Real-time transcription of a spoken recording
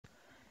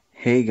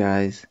Hey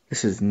guys,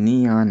 this is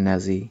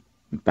NezZy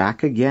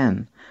back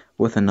again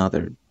with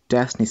another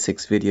Destiny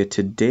 6 video.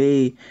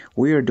 Today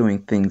we are doing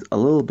things a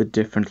little bit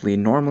differently.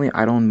 Normally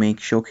I don't make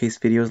showcase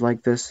videos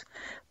like this,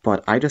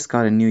 but I just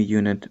got a new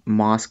unit,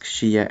 Mosk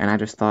Shiya, and I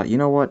just thought, you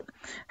know what?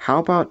 How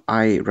about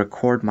I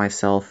record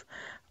myself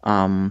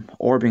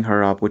orbing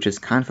her up, which is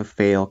kind of a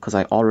fail because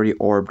I already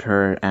orbed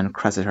her and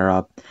crested her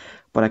up.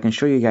 But I can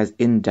show you guys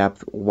in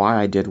depth why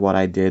I did what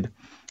I did.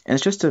 And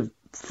it's just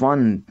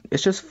fun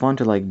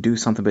to like do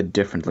something a bit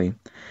differently.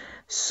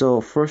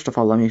 So first of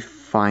all, let me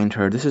find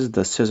her. This is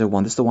the scissor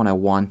one. This is the one I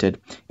wanted.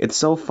 It's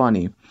so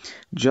funny.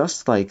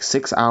 Just like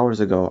 6 hours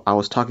ago, I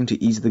was talking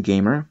to Easy the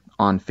Gamer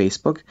on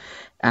Facebook,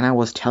 and I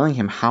was telling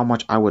him how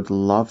much I would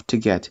love to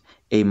get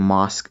a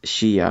Mosk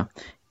Shiya.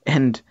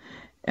 And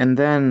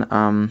then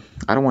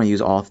I don't want to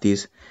use all of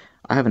these.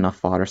 I have enough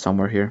fodder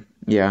somewhere here.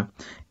 Yeah.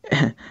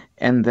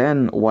 And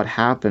then what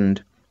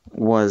happened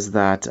was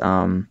that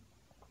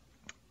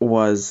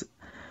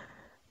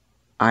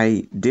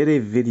I did a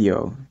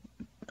video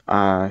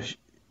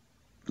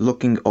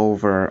looking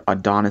over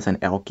Adonis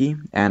and Elke,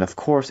 and of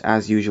course,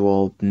 as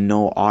usual,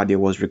 no audio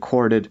was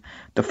recorded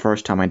the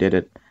first time I did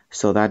it,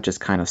 so that just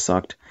kind of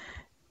sucked.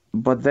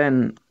 But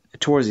then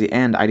towards the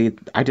end, I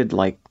did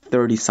like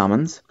 30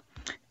 summons,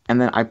 and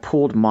then I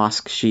pulled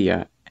Mosk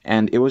Shiya,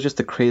 and it was just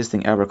the craziest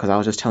thing ever because I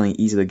was just telling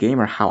Easy the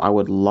Gamer how I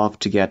would love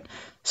to get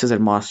Scissor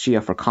Mosk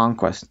Shiya for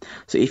Conquest.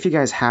 So if you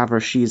guys have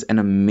her, she's an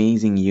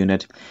amazing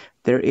unit.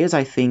 There is,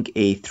 I think,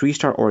 a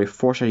 3-star or a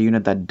 4-star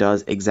unit that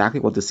does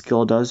exactly what the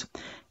skill does,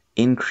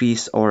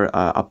 increase or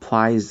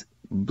applies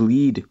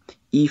bleed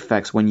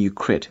effects when you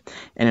crit.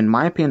 And in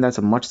my opinion, that's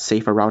a much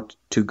safer route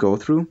to go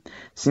through,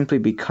 simply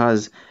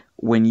because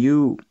when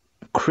you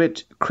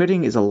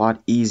critting is a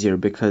lot easier,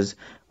 because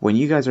when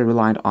you guys are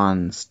reliant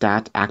on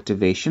stat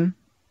activation,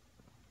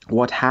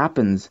 what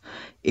happens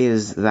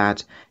is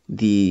that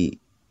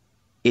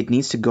it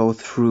needs to go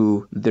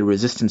through the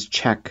resistance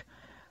check,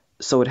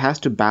 so it has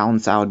to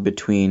balance out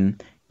between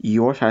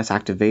your status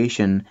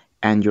activation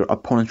and your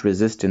opponent's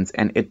resistance,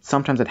 and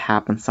sometimes it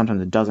happens,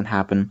 sometimes it doesn't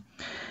happen.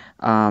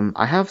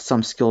 I have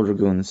some skilled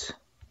dragoons.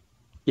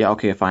 Yeah,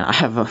 okay, fine. I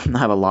have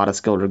a lot of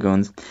skilled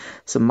dragoons,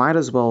 so might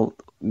as well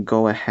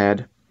go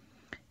ahead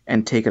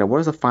and take it up. What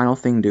does the final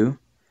thing do?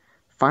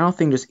 Final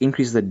thing just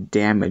increases the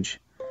damage.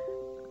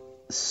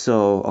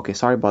 So, okay,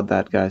 sorry about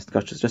that, guys.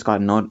 Just got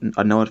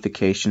a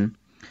notification.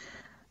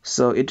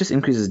 So it just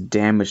increases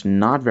damage,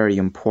 not very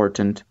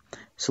important.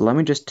 So let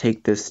me just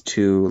take this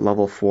to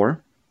level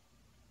 4.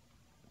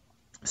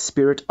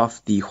 Spirit of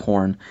the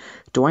Horn.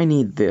 Do I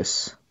need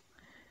this?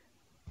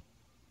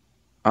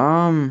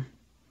 Not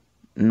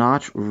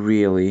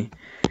really.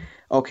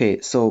 Okay,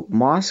 so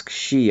Mosk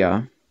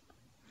Shiya.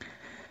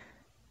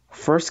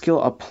 First skill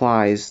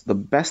applies. The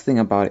best thing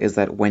about it is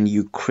that when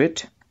you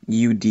crit,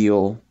 you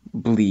deal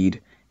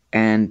bleed.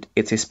 And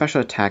it's a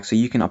special attack, so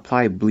you can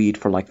apply bleed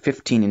for like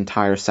 15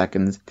 entire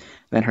seconds.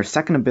 Then her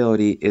second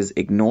ability is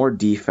ignore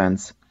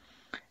defense,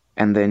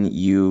 and then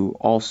you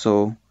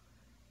also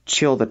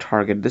chill the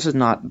target. This is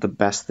not the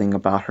best thing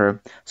about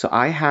her. So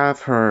I have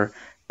her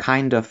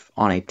kind of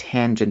on a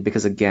tangent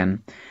because,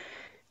 again,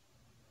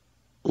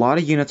 a lot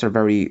of units are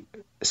very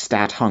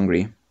stat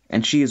hungry,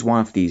 and she is one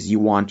of these. You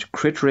want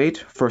crit rate,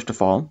 first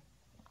of all.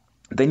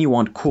 Then you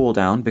want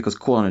cooldown, because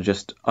cooldown is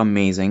just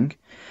amazing.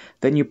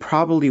 Then you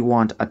probably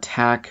want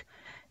attack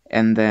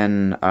and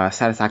then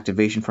status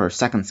activation for her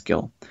second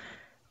skill.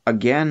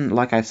 Again,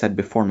 like I've said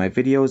before in my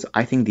videos,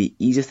 I think the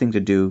easiest thing to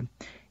do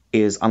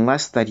is,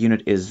 unless that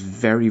unit is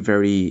very,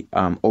 very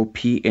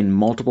OP in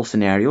multiple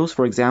scenarios,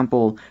 for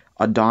example,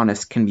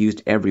 Adonis can be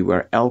used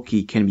everywhere,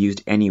 Elke can be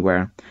used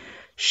anywhere.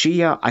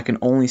 Shiya, I can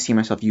only see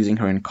myself using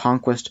her in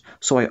Conquest,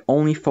 so I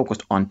only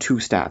focused on 2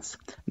 stats.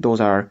 Those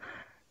are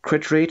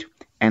crit rate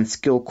and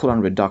skill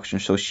cooldown reduction.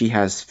 So she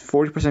has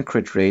 40%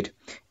 crit rate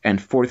and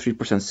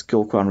 43%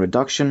 skill cooldown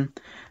reduction.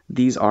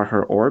 These are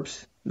her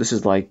orbs. This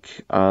is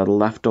like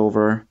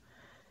leftover.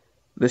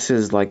 This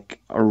is like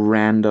a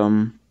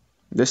random.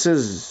 This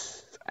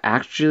is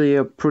actually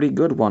a pretty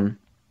good one.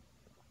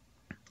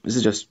 This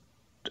is just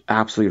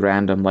absolutely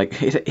random.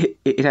 Like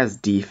it has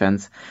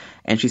defense,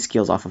 and she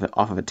scales off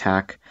of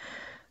attack.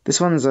 This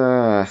one's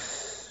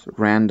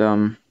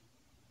random.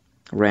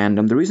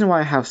 The reason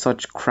why I have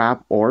such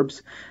crap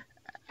orbs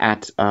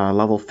at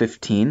level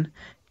 15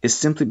 is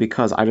simply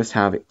because I just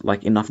have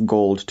like enough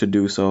gold to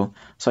do so.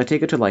 So I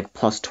take it to like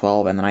plus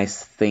 12, and then I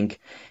think,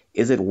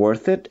 is it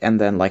worth it?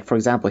 And then, like, for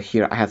example,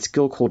 here I had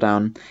skill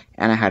cooldown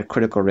and I had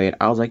critical rate.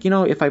 I was like, you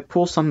know, if I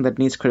pull something that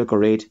needs critical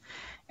rate,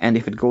 and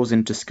if it goes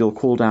into skill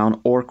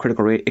cooldown or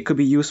critical rate, it could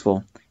be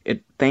useful.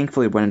 It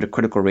thankfully went into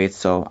critical rate,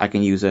 so I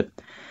can use it.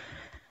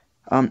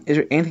 Is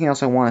there anything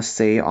else I want to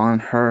say on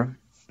her?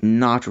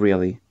 Not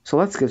really. So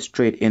let's get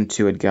straight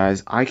into it,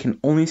 guys. I can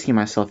only see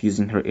myself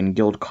using her in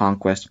Guild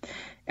Conquest.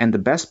 And the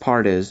best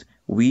part is,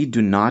 we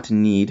do not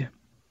need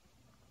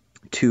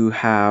to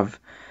have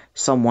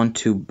someone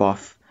to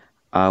buff.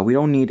 We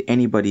don't need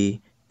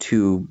anybody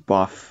to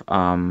buff.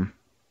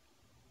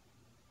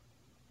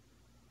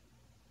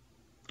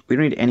 we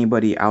don't need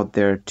anybody out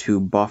there to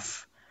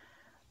buff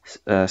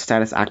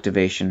status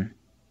activation.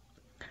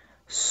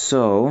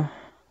 So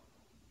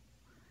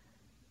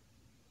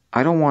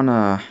I don't want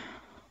to...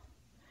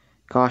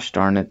 Gosh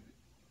darn it.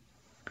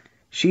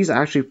 She's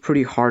actually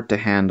pretty hard to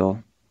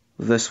handle.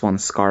 This one,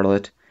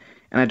 Scarlet.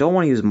 And I don't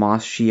want to use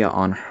Mosk Shiya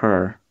on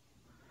her.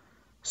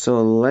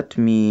 So let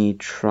me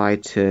try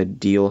to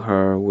deal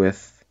her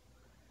with...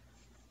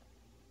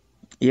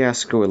 Yeah,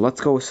 screw it.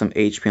 Let's go with some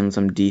HP and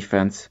some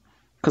defense.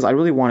 Because I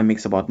really want to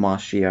mix about Mosk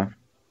Shiya.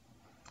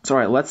 So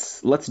alright,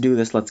 let's do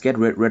this. Let's get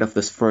rid of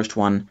this first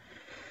one.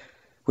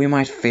 We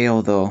might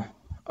fail though.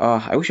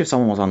 I wish if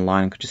someone was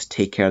online and could just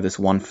take care of this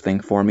one thing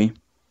for me.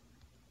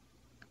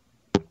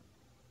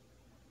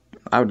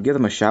 I would give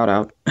them a shout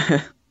out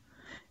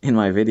in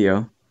my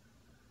video.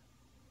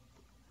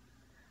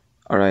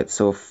 Alright,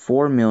 so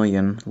 4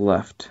 million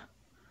left.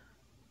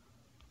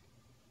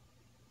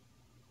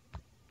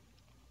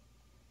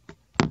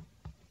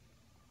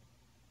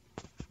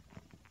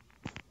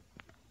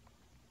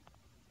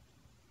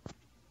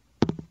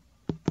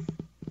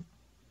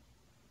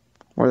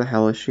 Where the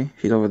hell is she?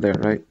 She's over there,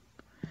 right?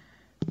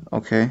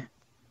 Okay.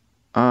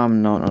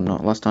 No.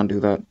 Let's not do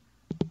that.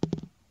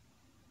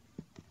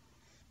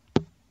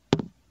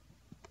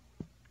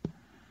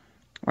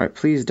 Alright,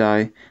 please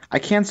die. I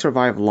can't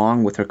survive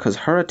long with her because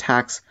her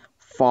attacks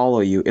follow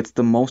you. It's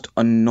the most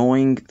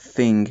annoying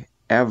thing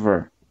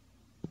ever.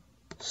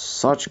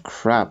 Such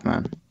crap,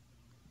 man.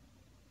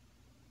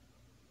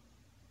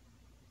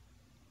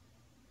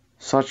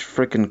 Such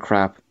freaking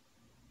crap.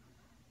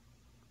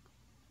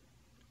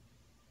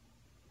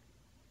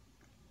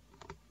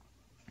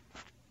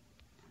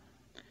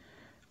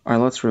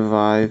 Alright, let's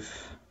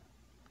revive.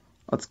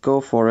 Let's go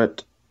for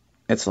it.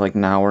 It's like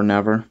now or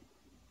never.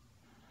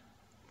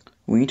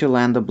 We need to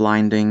land the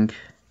blinding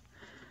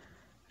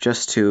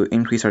just to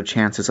increase our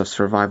chances of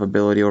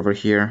survivability over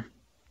here.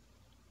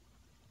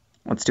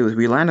 Let's do this.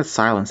 We landed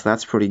silence, so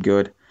that's pretty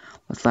good.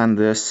 Let's land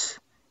this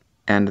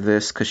and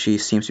this because she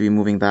seems to be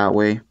moving that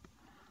way.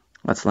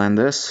 Let's land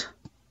this.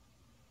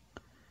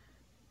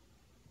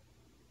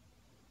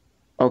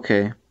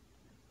 Okay.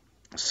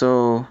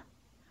 So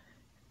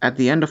at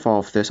the end of all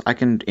of this, I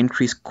can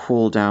increase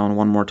cooldown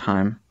one more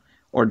time.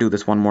 Or do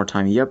this one more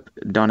time. Yep,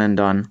 done and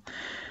done.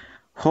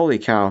 Holy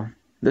cow.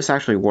 This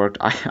actually worked.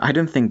 I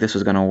didn't think this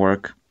was gonna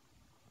work.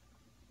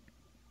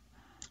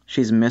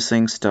 She's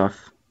missing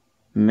stuff.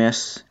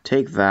 Miss.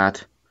 Take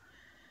that.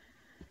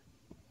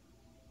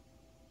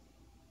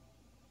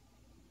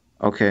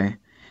 Okay.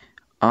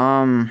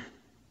 Or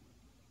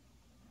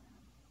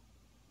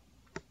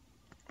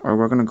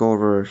we're gonna go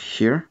over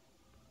here.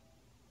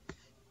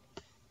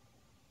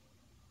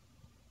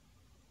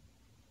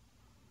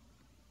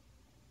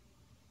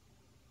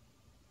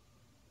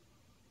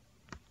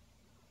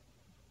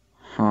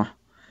 Huh.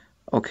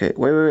 Okay,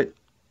 wait.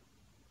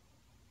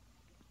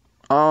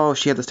 Oh,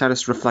 she had the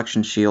status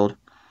reflection shield.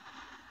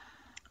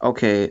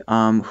 Okay,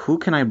 who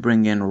can I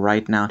bring in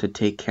right now to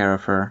take care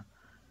of her?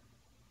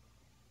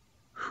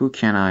 Who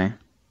can I?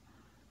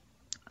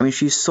 I mean,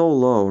 she's so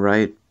low,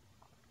 right?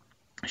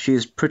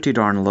 She's pretty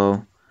darn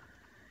low.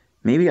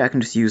 Maybe I can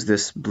just use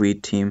this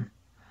bleed team.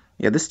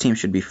 Yeah, this team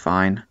should be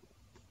fine.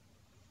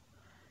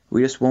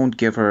 We just won't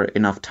give her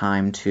enough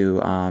time to,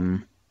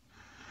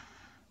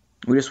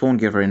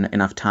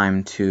 enough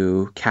time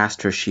to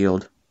cast her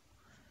shield.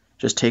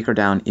 Just take her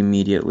down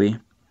immediately.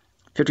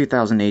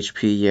 50,000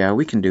 HP, yeah,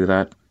 we can do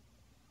that.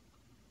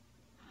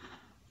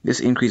 This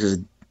increases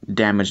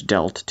damage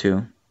dealt,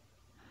 too.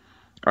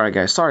 Alright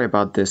guys, sorry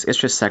about this. It's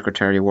just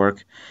secretary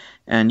work.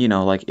 And, you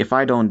know, like, if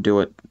I don't do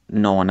it,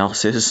 no one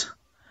else is.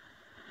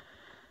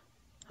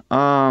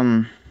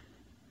 Alright,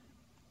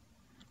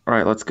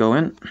 let's go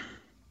in.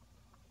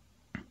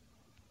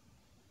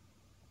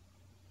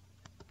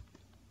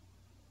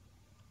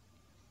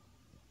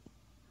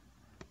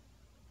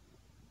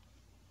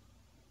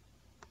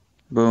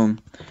 Boom.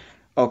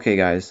 Okay,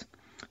 guys.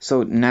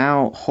 So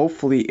now,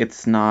 hopefully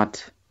it's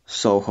not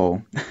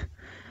Soho.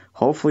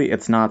 Hopefully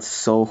it's not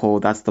Soho,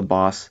 that's the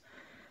boss.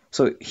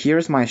 So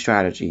here's my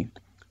strategy.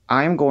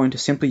 I'm going to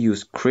simply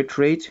use crit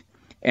rate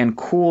and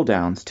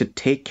cooldowns to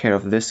take care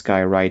of this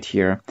guy right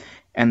here.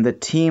 And the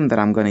team that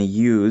I'm going to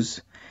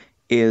use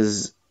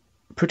is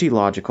pretty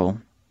logical.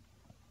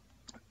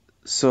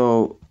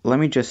 So let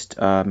me just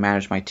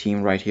manage my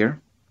team right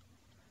here.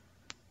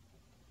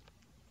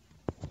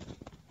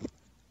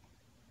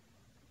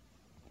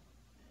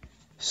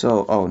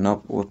 So, oh, no,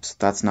 whoops,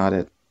 that's not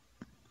it.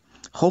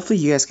 Hopefully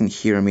you guys can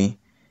hear me.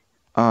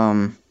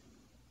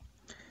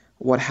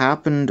 What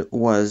happened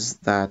was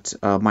that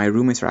my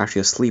roommates are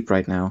actually asleep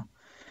right now.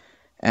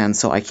 And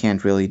so I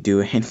can't really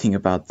do anything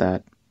about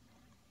that.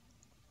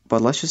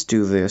 But let's just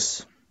do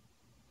this.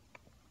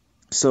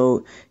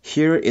 So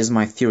here is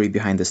my theory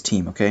behind this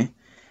team, okay?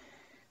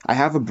 I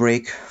have a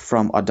break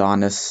from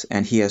Adonis,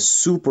 and he has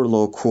super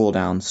low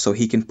cooldowns, so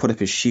he can put up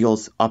his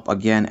shields up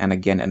again and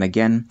again and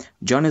again.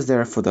 Jun is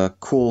there for the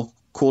cool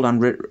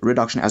cooldown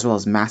reduction as well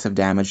as massive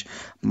damage,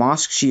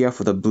 Mosk Shiya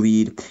for the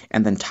bleed,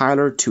 and then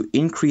Tyler to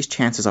increase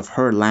chances of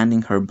her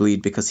landing her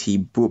bleed because he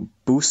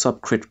boosts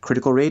up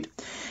critical rate,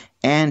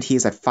 and he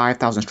is at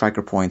 5,000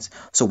 striker points.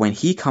 So when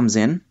he comes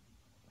in,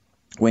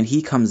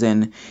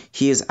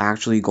 he is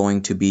actually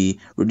going to be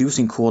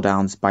reducing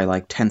cooldowns by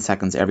like 10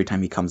 seconds every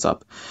time he comes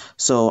up.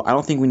 So I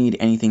don't think we need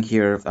anything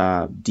here,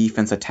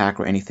 defense, attack,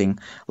 or anything.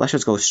 Let's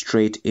just go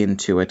straight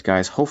into it,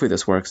 guys. Hopefully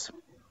this works.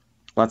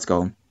 Let's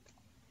go.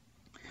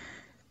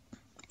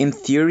 In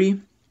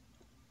theory,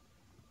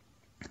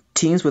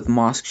 teams with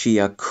Mosk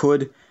Shiya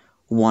could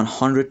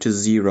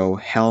 100-0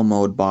 hell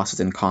mode bosses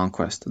in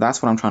Conquest.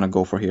 That's what I'm trying to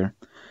go for here.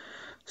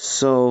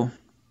 So,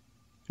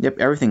 yep,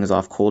 everything is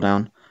off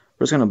cooldown.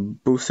 We're just going to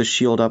boost the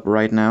shield up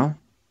right now.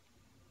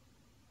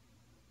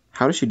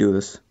 How does she do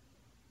this?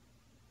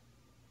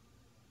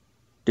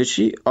 Did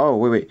she? Oh,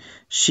 wait.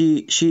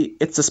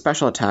 It's a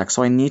special attack,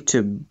 so I need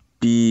to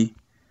be...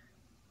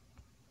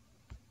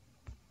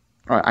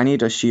 Alright, I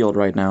need a shield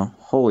right now.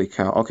 Holy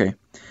cow. Okay.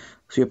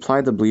 So we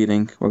applied the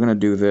bleeding. We're going to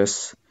do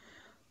this.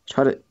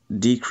 Try to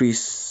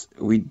decrease...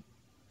 We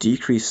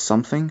decrease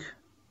something?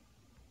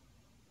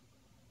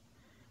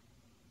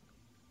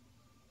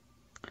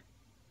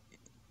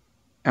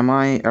 Am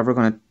I ever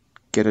going to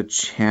get a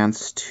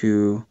chance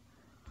to...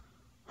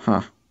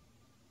 Huh.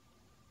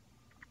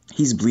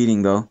 He's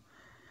bleeding, though.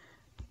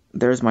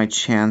 There's my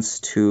chance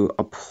to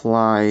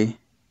apply...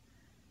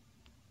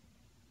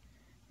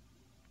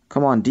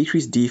 Come on,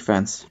 decrease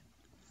defense.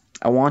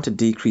 I want to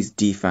decrease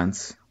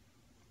defense.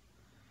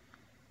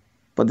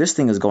 But this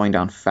thing is going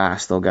down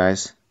fast, though,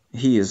 guys.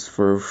 He is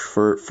for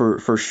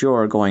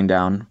sure going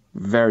down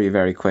very,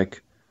 very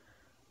quick.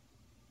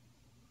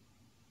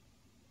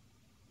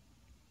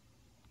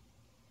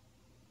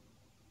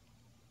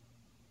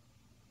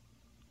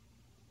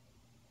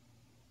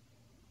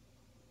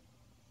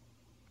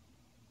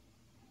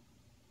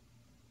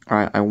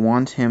 Alright, I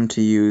want him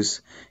to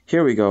use...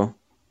 Here we go.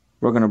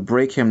 We're going to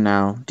break him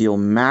now, deal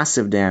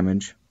massive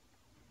damage.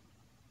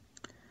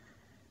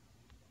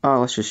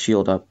 Oh, let's just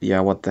shield up. Yeah,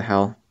 what the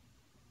hell.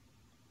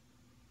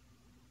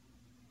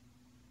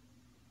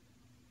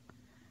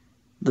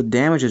 The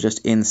damage is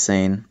just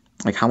insane.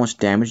 Like, how much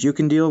damage you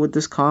can deal with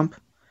this comp?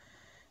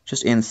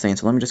 Just insane.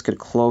 So let me just get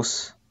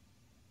close.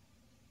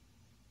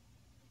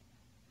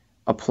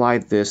 Apply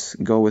this,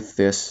 go with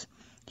this.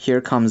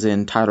 Here comes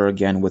in Tyler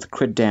again with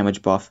crit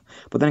damage buff.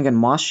 But then again,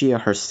 Mosk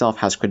Shiya herself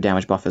has crit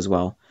damage buff as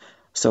well.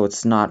 So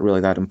it's not really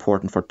that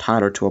important for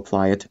Tyler to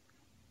apply it.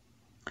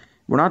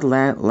 We're not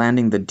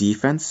landing the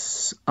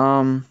defense.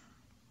 Yeah,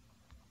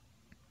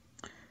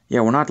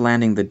 we're not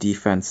landing the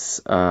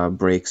defense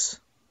breaks.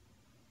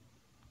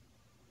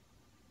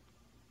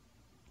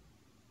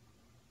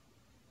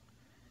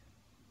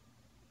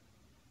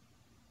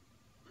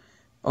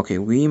 Okay,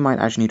 we might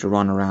actually need to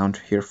run around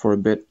here for a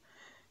bit.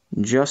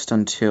 Just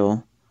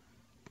until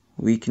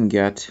we can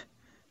get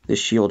the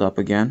shield up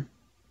again.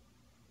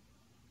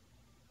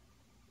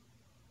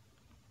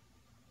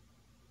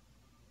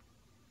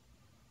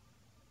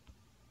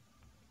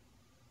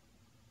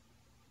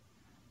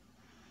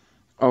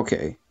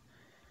 Okay.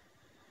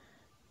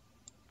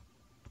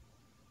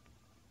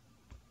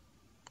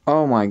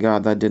 Oh my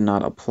god, that did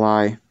not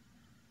apply.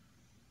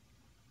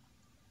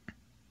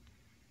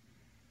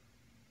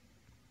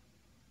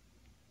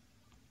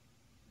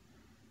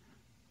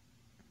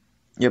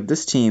 Yep,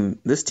 this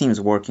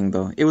team's working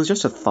though. It was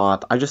just a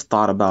thought. I just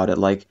thought about it,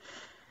 like,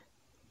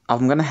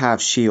 I'm gonna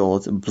have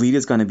shields. Bleed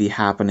is gonna be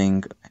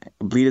happening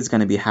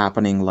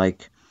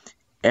like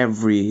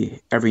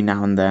every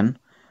now and then.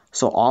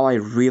 So all I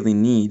really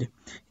need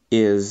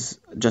is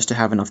just to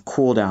have enough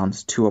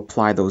cooldowns to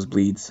apply those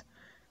bleeds.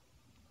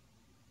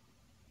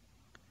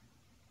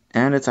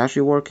 And it's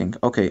actually working.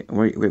 Okay,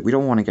 wait, we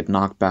don't want to get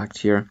knocked back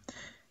here.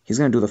 He's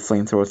going to do the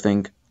flamethrower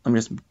thing. Let me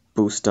just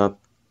boost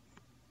up.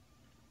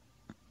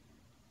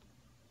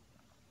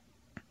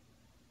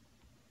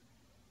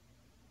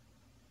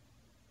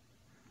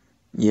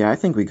 Yeah, I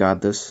think we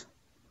got this.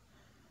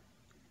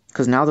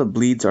 Because now the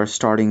bleeds are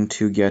starting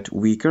to get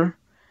weaker.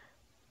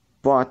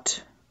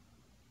 But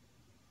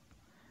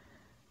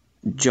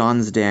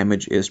John's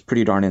damage is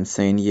pretty darn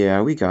insane.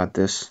 Yeah, we got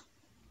this.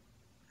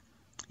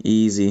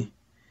 Easy.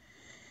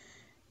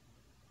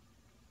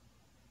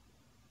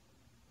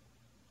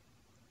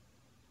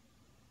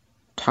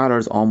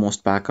 Tyler's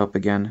almost back up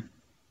again.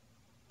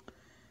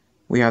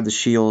 We have the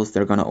shields.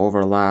 They're going to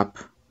overlap.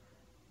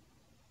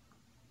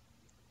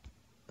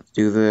 Let's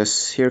do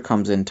this. Here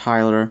comes in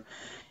Tyler.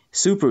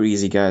 Super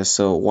easy, guys.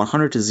 So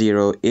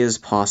 100-0 is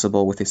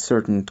possible with a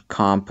certain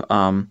comp.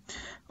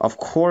 Of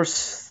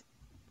course,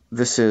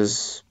 this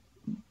is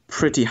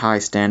pretty high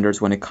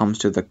standards when it comes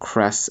to the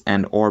crest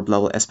and orb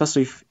level,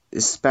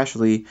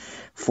 especially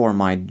for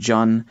my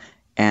Jun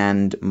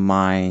and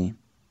my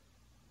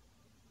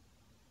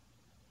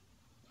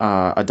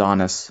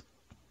Adonis.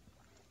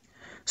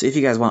 So if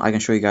you guys want, I can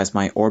show you guys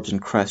my orbs and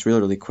crests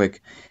really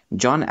quick.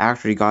 Jun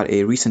actually got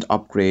a recent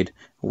upgrade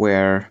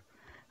where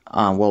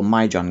well,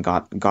 my Jun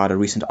got a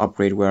recent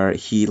upgrade where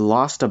he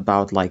lost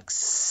about like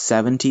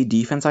 70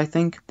 defense, I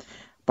think,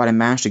 but I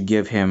managed to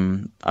give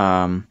him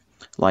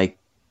like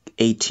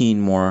 18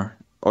 more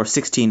or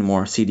 16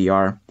 more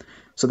CDR,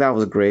 so that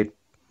was great.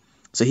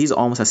 So he's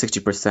almost at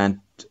 60%.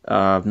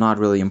 Not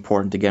really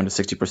important to get him to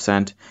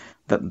 60%.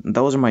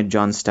 Those are my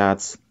Jun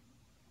stats.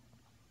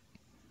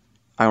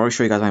 I already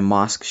showed you guys my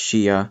Mosk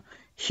Shiya.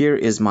 Here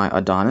is my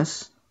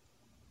Adonis.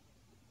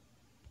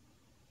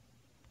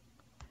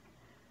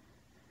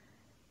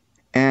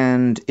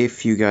 And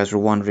if you guys are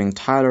wondering,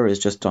 Tyler is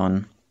just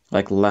on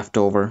like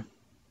leftover,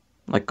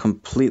 like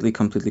completely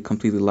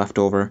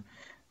leftover.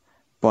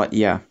 But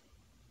yeah,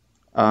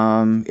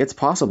 it's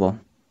possible.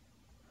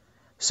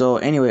 So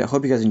anyway, I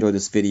hope you guys enjoyed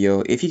this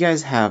video. If you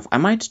guys have, I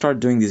might start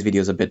doing these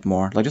videos a bit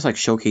more, like just like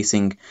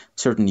showcasing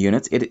certain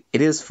units. It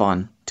is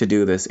fun to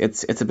do this.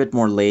 It's a bit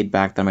more laid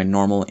back than my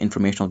normal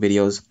informational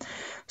videos.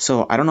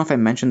 So I don't know if I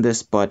mentioned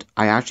this, but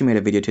I actually made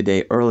a video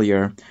today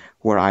earlier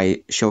where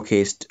I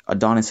showcased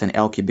Adonis and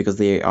Elki because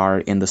they are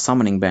in the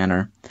summoning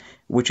banner,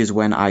 which is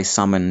when I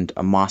summoned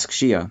a Mosk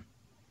Shiya.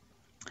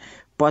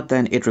 But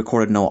then it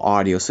recorded no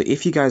audio. So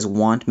if you guys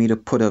want me to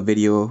put a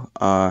video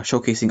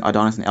showcasing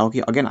Adonis and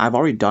Elki, again, I've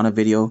already done a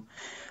video.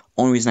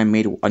 Only reason I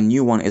made a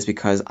new one is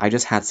because I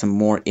just had some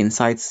more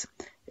insights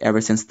ever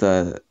since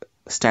the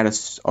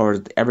status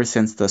or ever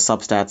since the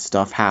substat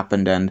stuff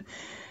happened, and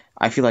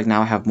I feel like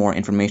now I have more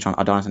information on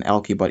Adonis and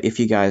Elki. But if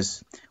you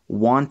guys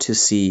want to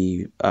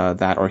see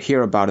that or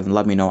hear about it, then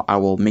let me know. I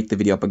will make the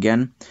video up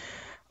again.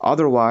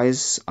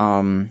 Otherwise,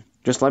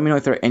 just let me know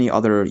if there are any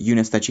other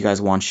units that you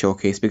guys want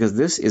showcased, because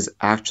this is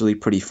actually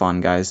pretty fun,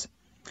 guys.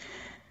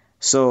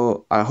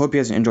 So I hope you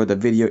guys enjoyed the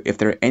video. If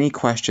there are any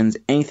questions,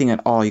 anything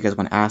at all you guys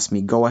want to ask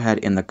me, go ahead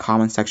in the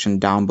comment section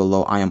down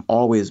below. I am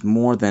always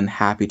more than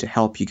happy to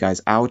help you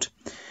guys out.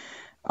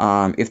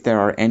 If there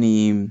are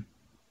any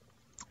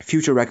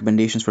future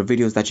recommendations for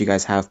videos that you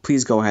guys have,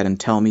 please go ahead and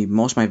tell me.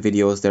 Most of my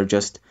videos, they're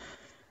just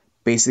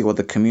basically what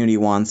the community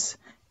wants.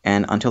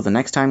 And until the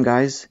next time,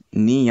 guys,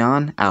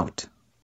 Neon out.